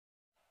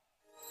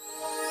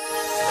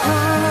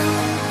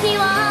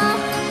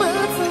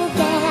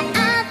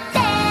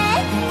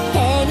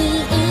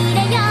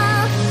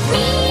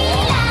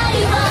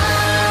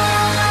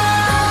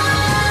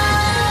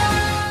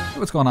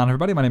what's going on,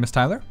 everybody? My name is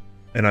Tyler.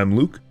 And I'm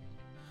Luke.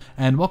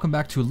 And welcome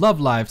back to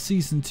Love Live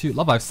Season 2,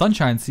 Love Live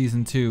Sunshine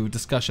Season 2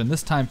 discussion,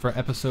 this time for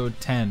episode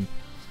 10.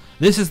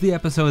 This is the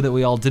episode that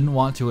we all didn't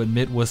want to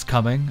admit was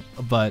coming,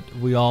 but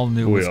we all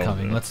knew was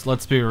coming.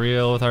 Let's be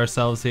real with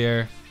ourselves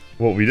here.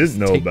 What we didn't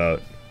know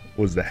about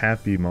was the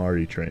Happy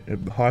Mari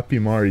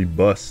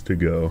bus to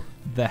go.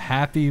 The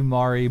Happy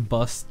Mari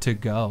bus to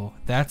go.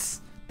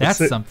 That's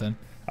something.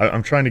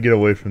 I'm trying to get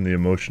away from the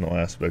emotional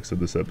aspects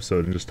of this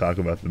episode and just talk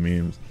about the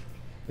memes.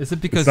 Is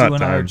it because you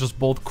and I are just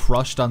both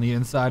crushed on the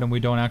inside and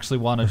we don't actually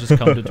want to just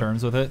come to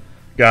terms with it?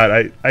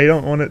 God, I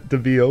don't want it to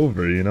be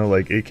over, you know?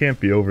 Like, it can't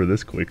be over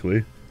this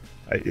quickly.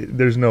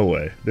 There's no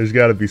way. There's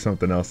got to be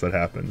something else that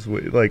happens.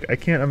 Like, I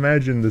can't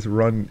imagine this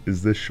run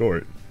is this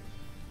short.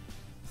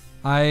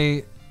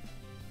 There's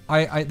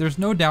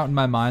no doubt in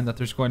my mind that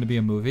there's going to be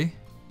a movie.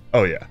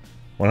 Oh, yeah.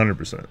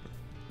 100%.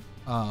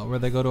 Where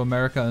they go to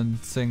America and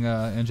sing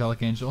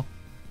Angelic Angel.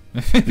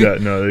 Yeah,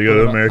 no, they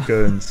go to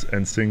America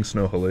and sing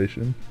Snow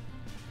Halation.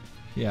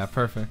 Yeah,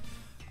 perfect.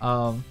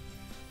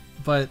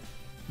 But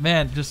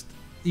man, just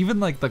even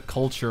like the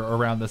culture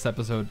around this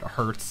episode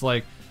hurts.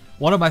 Like,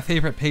 one of my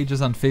favorite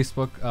pages on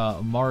Facebook,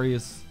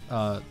 Mari's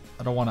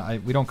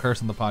we don't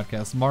curse on the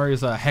podcast. Mari's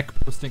heck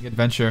posting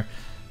adventure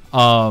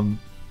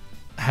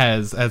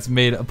has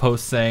made a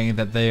post saying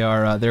that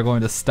they're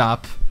going to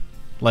stop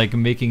like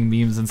making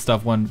memes and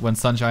stuff when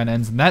Sunshine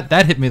ends, and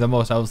that hit me the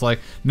most. I was like,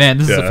 man,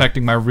 this is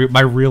affecting my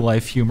real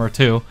life humor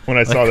too. When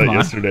I saw that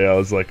yesterday, I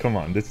was like, come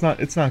on, it's not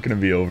going to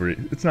be over.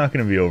 It's not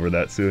going to be over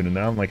that soon. And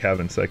now I'm like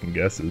having second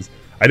guesses.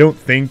 I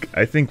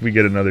think we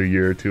get another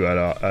year or two out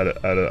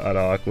of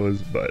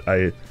Aquas, but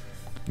I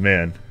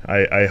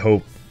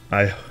hope.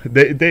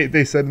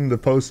 They said in the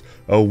post,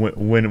 oh,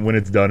 when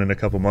it's done in a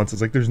couple months.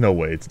 It's like, there's no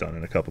way it's done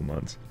in a couple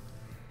months.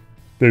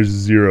 There's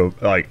zero,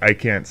 like, I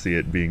can't see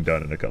it being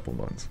done in a couple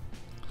months.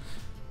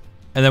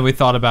 And then we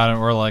thought about it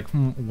and we're like,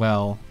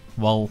 well.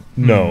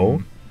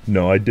 No,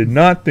 I did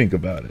not think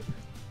about it.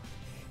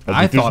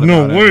 I thought there's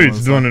about no way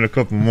it's done in a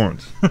couple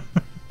months.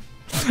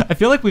 I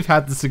feel like we've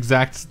had this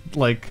exact,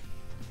 like,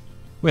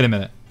 wait a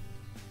minute.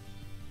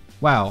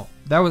 Wow,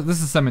 this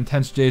is some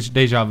intense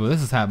deja vu. This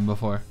has happened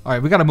before. All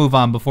right, we got to move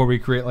on before we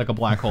create like a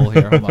black hole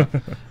here. Hold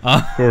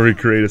on. Before we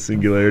create a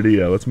singularity,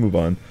 yeah, let's move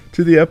on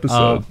to the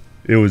episode.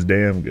 It was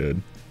damn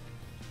good.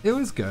 It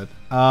was good.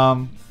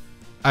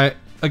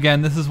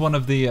 Again, this is one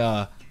of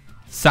the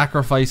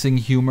sacrificing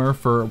humor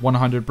for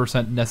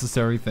 100%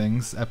 necessary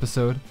things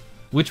episode,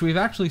 which we've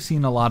actually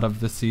seen a lot of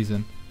this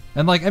season.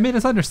 And like, I mean,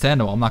 it's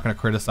understandable. I'm not going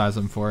to criticize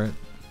them for it.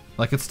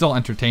 Like, it's still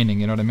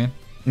entertaining, you know what I mean?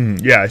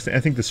 Yeah, I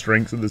think the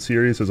strength of the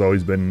series has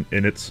always been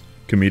in its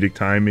comedic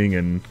timing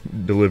and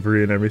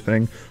delivery and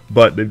everything.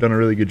 But they've done a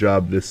really good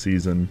job this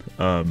season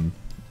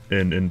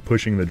in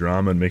pushing the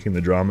drama and making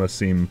the drama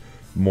seem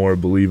more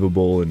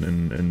believable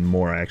and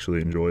more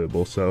actually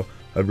enjoyable. So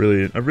I've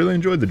really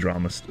enjoyed the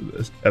drama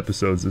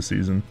episodes this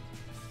season.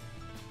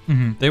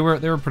 They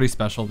were pretty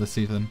special this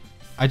season.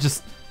 I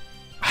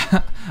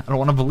don't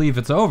want to believe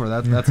it's over.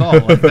 That's all.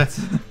 Like,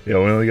 yeah, we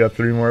only got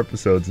 3 more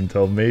episodes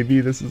until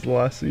maybe this is the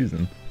last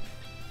season.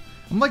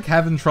 I'm like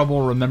having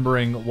trouble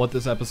remembering what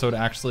this episode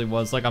actually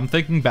was. Like, I'm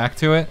thinking back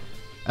to it,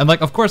 and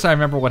like, of course I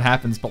remember what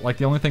happens, but like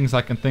the only things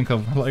I can think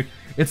of are like,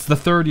 it's the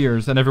third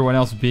years and everyone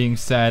else being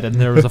sad, and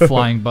there was a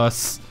flying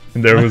bus.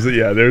 And there was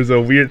that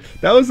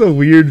was a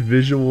weird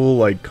visual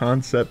like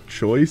concept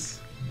choice,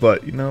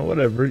 but you know,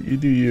 whatever, you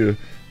do you.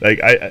 Like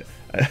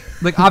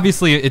like,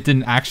 obviously it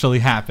didn't actually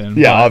happen.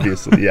 Yeah,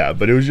 obviously, yeah,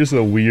 but it was just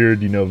a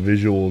weird, you know,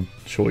 visual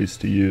choice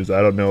to use.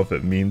 I don't know if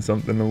it means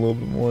something a little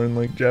bit more in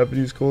like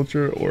Japanese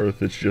culture or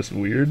if it's just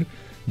weird.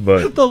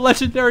 But the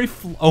legendary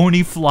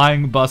Oni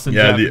flying bus in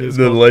Japanese.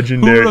 the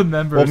legendary. Who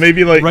remembers? Well,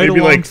 maybe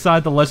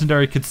alongside the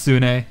legendary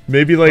Kitsune.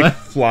 Maybe like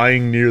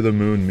flying near the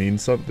moon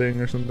means something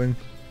or something.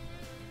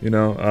 You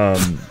know,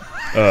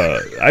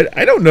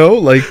 I don't know.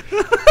 Like,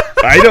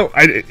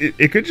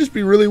 it could just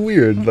be really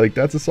weird. Like,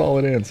 that's a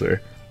solid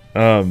answer.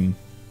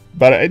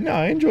 But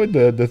I enjoyed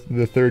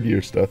the third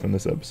year stuff in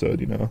this episode.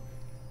 You know,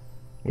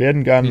 we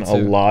hadn't gotten a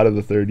lot of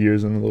the third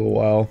years in a little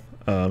while.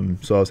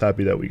 So I was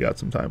happy that we got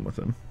some time with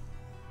him.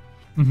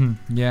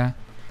 Yeah.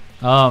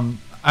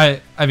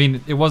 I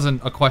mean, it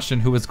wasn't a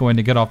question who was going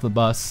to get off the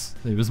bus.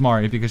 It was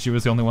Mari, because she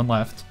was the only one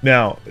left.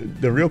 Now,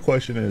 the real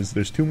question is,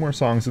 there's 2 more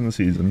songs in the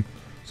season,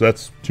 so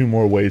that's 2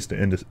 more ways to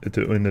end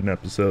an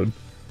episode.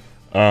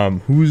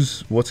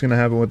 What's gonna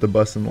happen with the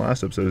bus in the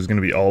last episode? Is it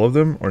gonna be all of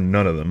them or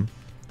none of them?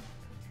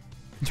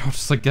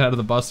 Just like get out of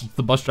the bus.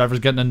 The bus driver's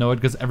getting annoyed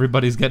because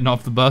everybody's getting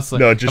off the bus. Like,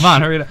 no, come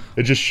on, hurry up.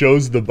 It just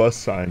shows the bus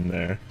sign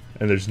there,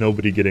 and there's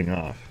nobody getting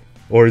off.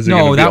 Or is it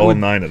going to be all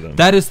 9 of them?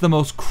 That is the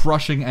most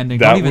crushing ending.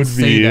 Don't even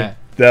say that.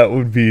 That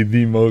would be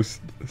the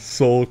most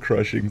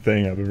soul-crushing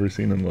thing I've ever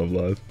seen in Love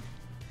Live.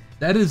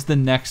 That is the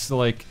next,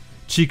 like,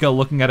 Chica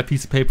looking at a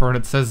piece of paper and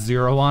it says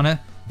 0 on it.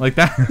 Like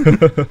that.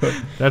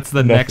 That's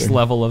the next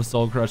level of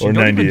soul-crushing. Or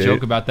Don't 98. even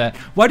joke about that.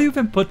 Why do you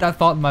even put that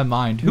thought in my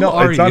mind? No,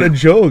 it's not a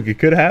joke. It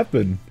could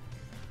happen.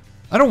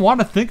 I don't want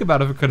to think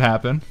about if it could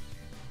happen.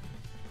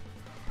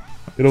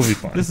 It'll be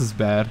fine. This is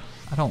bad.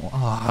 I don't.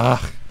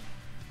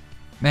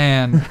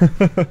 Man.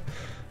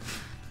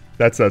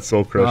 That's that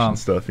soul crushing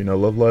stuff, you know.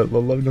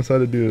 Love knows how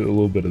to do a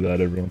little bit of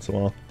that every once in a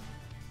while.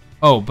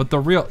 Oh, but the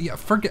real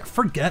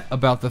forget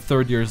about the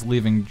third year's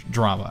leaving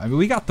drama. I mean,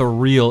 we got the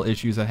real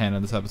issues at hand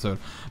in this episode.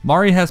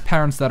 Mari has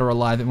parents that are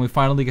alive, and we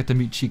finally get to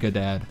meet Chica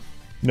Dad.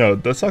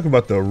 No, let's talk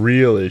about the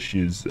real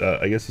issues.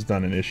 I guess it's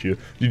not an issue.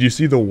 Did you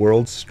see the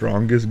world's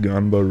strongest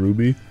Ganba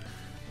Ruby?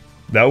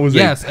 That was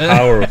a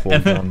powerful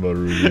Ganba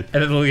Ruby.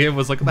 And it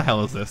was like, what the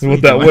hell is this?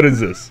 What is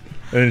this?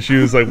 And she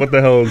was like, what the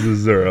hell is this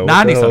Zero?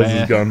 What the hell is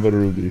this Ganba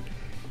Ruby?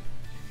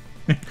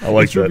 I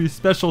like it's that. Ruby's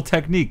special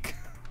technique.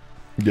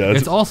 Yeah,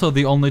 it's also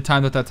the only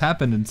time that's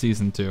happened in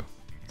season 2.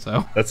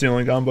 So that's the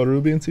only Ganba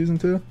Ruby in season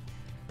 2?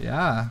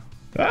 Yeah.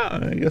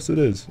 I guess it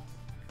is.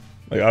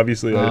 Like,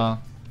 obviously, I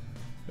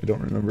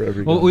don't remember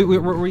every. Well,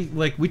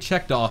 we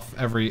checked off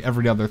every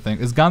other thing.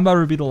 Is Ganba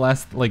Ruby the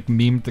last like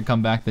meme to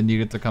come back that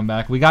needed to come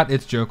back? We got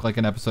its joke like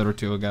an episode or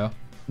 2 ago.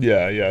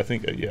 Yeah, I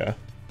think I think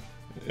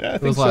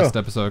it was last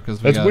episode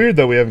because that's weird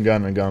that we haven't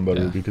gotten a Ganba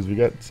Ruby because we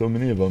got so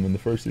many of them in the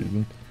first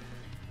season.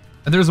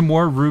 And there's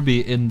more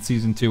Ruby in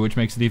season 2, which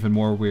makes it even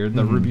more weird.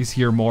 The Ruby's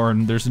here more,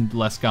 and there's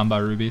less Ganba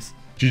Rubies.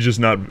 She's just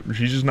not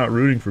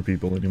rooting for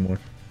people anymore.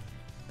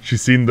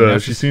 She's seen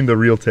the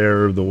real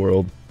terror of the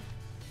world.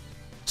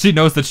 She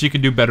knows that she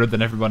can do better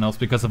than everyone else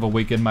because of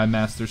Awaken My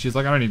Master. She's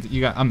like, I don't need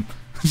to,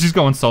 she's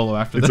going solo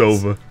after this.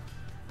 It's over.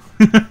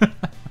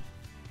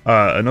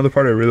 Another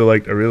part I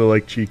really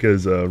like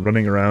Chica's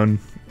running around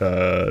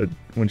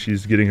when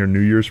she's getting her New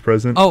Year's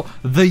present. Oh,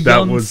 the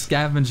young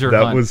scavenger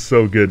hunt. That was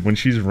so good. When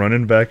she's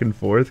running back and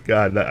forth,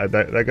 God,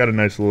 that got a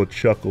nice little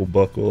chuckle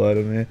buckle out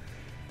of me.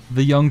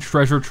 The young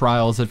treasure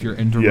trials if you're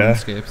into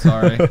RuneScape,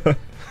 sorry.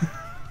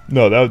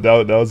 No,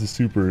 that was a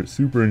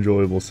super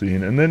enjoyable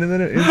scene. And then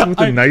it ends with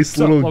a nice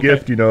little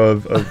gift, you know,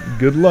 of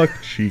good luck,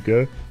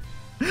 Chica.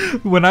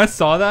 When I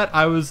saw that,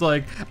 I was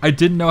like, I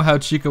didn't know how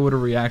Chica would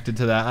have reacted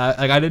to that.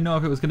 I didn't know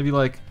if it was going to be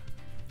like,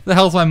 the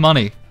hell's my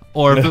money?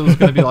 Or if it was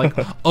going to be like,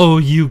 oh,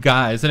 you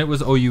guys. And it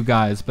was, oh, you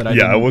guys. But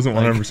I wasn't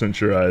 100%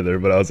 sure either,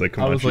 but I was like,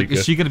 come on, Chica. Like,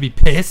 is she going to be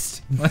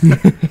pissed?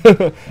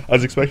 I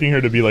was expecting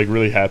her to be like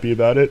really happy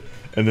about it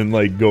and then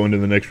like go into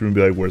the next room and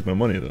be like, where's my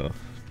money though?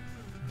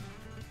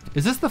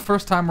 Is this the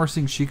first time we're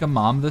seeing Chica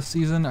mom this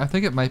season? I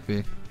think it might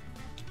be.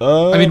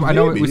 I mean, I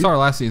know we saw her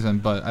last season,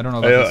 but I don't know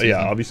about this season.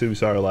 Yeah, obviously we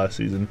saw her last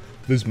season.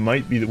 This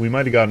might be that we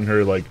might have gotten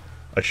her like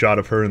a shot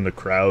of her in the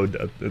crowd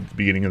at the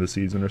beginning of the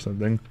season or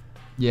something.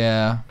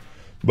 Yeah.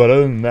 But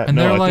other than that, and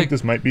no, I think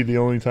this might be the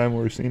only time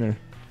we've seen her.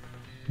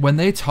 When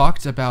they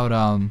talked about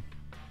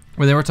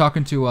when they were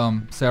talking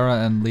to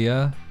Sarah and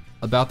Leah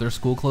about their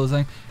school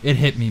closing, it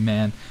hit me,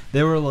 man.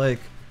 They were like,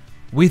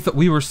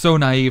 we were so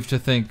naive to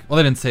think, well,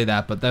 they didn't say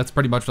that, but that's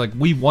pretty much like,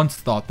 we once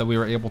thought that we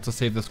were able to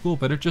save the school,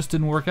 but it just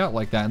didn't work out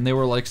like that. And they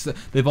were like,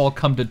 they've all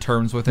come to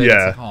terms with it.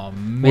 Yeah. It's like, oh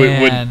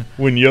man.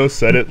 When Yo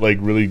said it like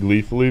really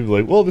gleefully,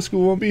 like, well, the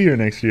school won't be here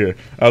next year.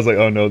 I was like,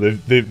 oh no,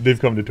 they've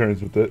come to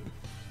terms with it.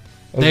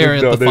 They're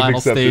at the final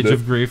stage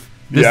of grief.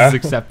 This is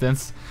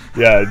acceptance.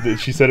 Yeah,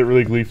 she said it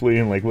really gleefully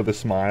and like with a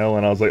smile,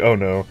 and I was like, oh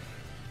no.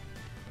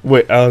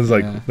 Wait, I was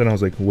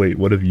like, wait,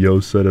 what if Yo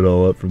set it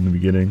all up from the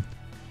beginning?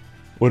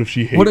 What if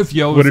she hates? What if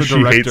Yo was the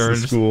director?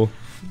 Hates the school?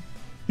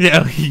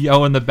 Yeah,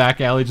 Yo in the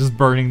back alley just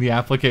burning the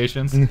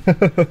applications,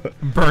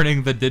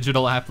 burning the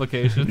digital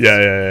applications.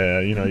 Yeah.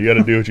 You know, you got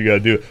to do what you got to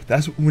do.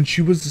 That's when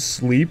she was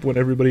asleep. When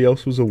everybody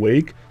else was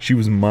awake, she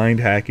was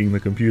mind hacking the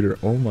computer.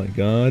 Oh my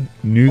God!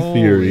 New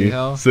theory.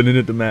 Hell. Sending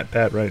it to Matt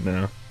Pat right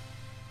now.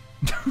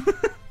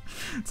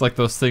 It's like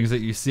those things that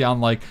you see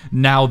on like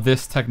now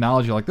this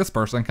technology. Like this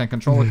person can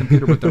control a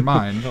computer with their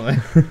mind.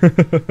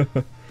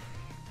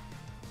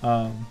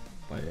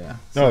 But yeah.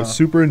 No,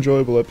 super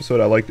enjoyable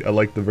episode. I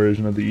liked the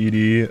version of the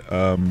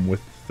ED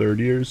with third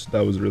years.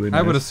 That was really nice.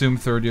 I would assume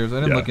third years. I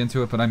didn't look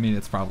into it, but I mean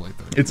it's probably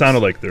third years. It sounded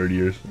like third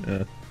years.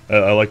 Yeah.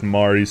 I liked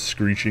Mari's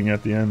screeching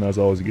at the end. That was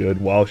always good.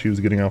 While she was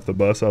getting off the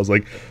bus, I was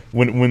like,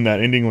 when that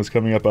ending was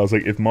coming up, I was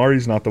like, if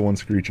Mari's not the one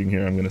screeching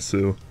here, I'm gonna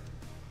sue.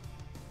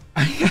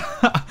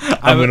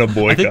 I'm gonna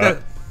boycott. I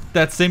think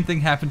that same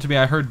thing happened to me.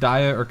 I heard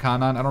Daya or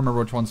Kanan. I don't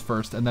remember which one's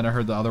first, and then I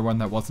heard the other one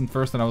that wasn't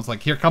first, and I was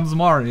like, "Here comes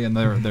Mari," and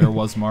there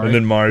was Mari. And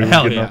then Mari was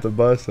getting off the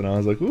bus, and I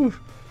was like, "Ooh!"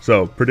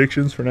 So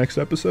predictions for next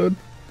episode.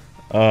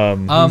 I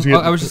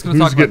was just gonna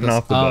talk about this. Who's getting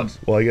off the bus?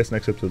 Well, I guess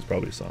next episode's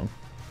probably a song.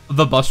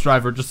 The bus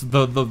driver, just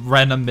the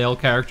random male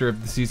character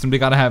of the season. We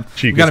gotta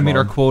meet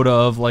our quota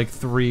of like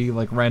 3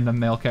 like random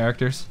male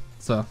characters.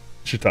 So.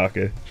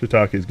 Shiitake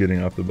is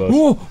getting off the bus.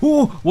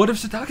 Ooh, what if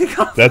Shiitake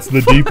comes? That's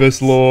the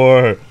deepest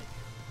lore.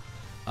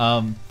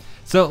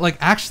 So like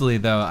actually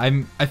though,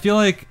 I feel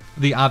like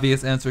the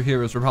obvious answer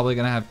here is we're probably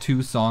gonna have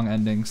 2 song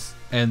endings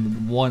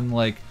and one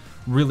like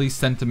really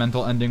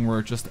sentimental ending where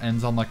it just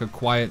ends on like a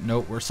quiet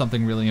note where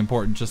something really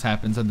important just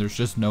happens and there's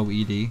just no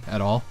ED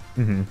at all.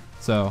 Mm-hmm.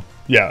 So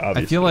yeah,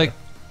 obviously,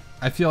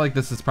 I feel like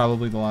this is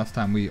probably the last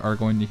time we are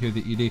going to hear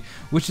the ED,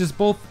 which is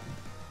both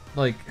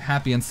like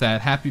happy and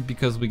sad. Happy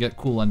because we get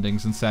cool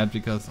endings, and sad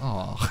because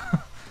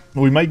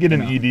we might get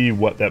an ED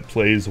that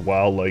plays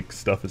while like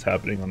stuff is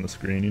happening on the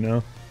screen, you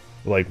know.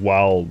 like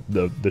while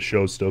the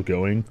show's still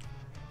going,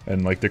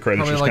 and like the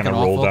credits Probably just like kind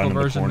an of roll off down vocal in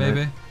the version, corner.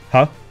 maybe.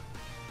 Huh?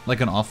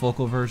 Like an off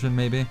vocal version,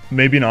 maybe.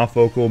 Maybe an off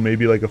vocal,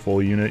 maybe like a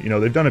full unit. You know,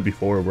 they've done it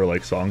before where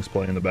like songs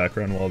play in the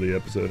background while the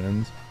episode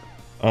ends.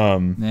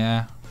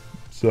 Yeah.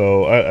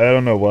 So I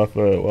don't know.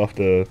 We'll have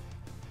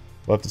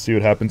to see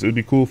what happens. It would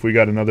be cool if we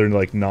got another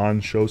like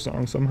non-show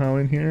song somehow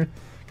in here,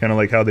 kind of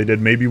like how they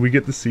did. Maybe we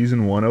get the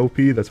season 1 OP.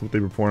 That's what they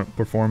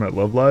perform at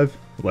Love Live,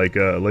 like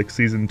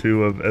season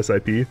 2 of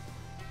SIP.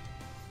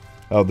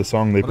 Oh, the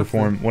song they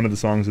perform. One of the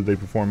songs that they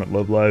perform at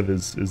Love Live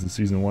is the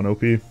season 1 OP.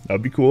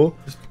 That'd be cool.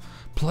 Just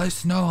play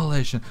Snow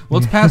Halation. Well,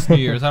 it's past New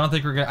Year's. I don't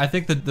think we're gonna. I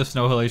think that the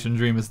Snow Halation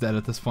dream is dead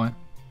at this point.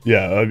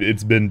 Yeah,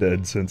 it's been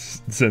dead since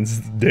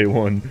day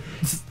one.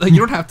 You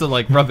don't have to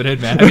like rub it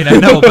in, man. I mean, I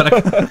know,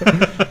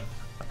 but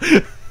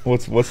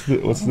What's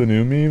the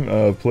new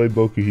meme? Play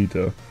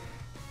Bokuhito.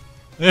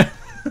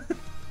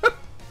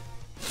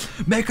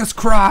 make us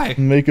cry.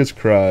 Make us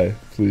cry,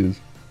 please.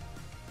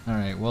 All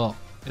right. Well,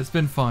 it's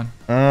been fun.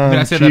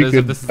 I say that as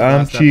if this is the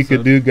last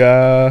episode.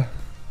 Chikaduga.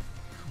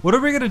 What are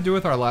we gonna do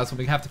with our last one?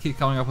 We have to keep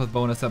coming up with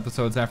bonus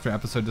episodes after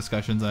episode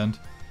discussions end.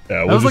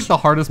 Yeah, That was like the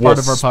hardest part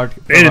of our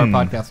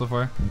podcast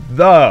before.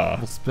 The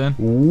We'll spin.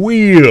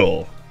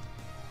 wheel.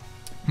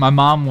 My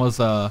mom was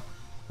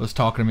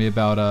talking to me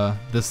about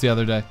this the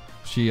other day.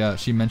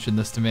 She mentioned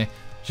this to me.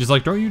 She's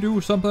like, "Don't you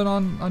do something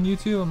on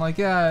YouTube?" I'm like,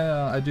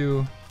 "Yeah, I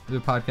do a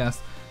podcast."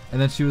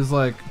 And then she was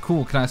like,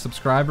 "Cool, can I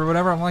subscribe or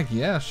whatever?" I'm like,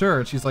 "Yeah, sure."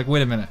 And she's like,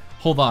 "Wait a minute,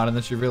 hold on." And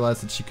then she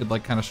realized that she could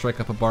like kind of strike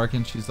up a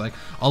bargain. She's like,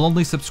 "I'll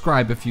only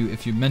subscribe if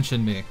you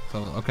mention me." So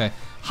okay,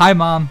 hi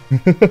mom.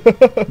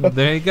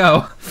 There you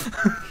go.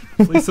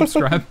 Please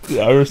subscribe.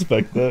 Yeah, I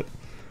respect that.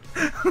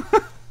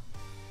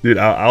 Dude,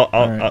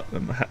 I'll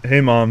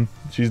hey mom,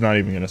 she's not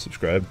even gonna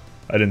subscribe.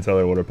 I didn't tell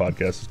her what her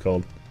podcast is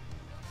called.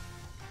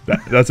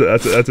 That's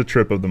a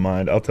trip of the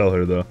mind. I'll tell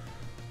her though.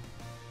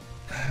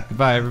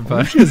 Goodbye,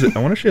 everybody. I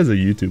wonder if she has a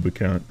YouTube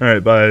account. All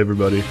right, bye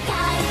everybody.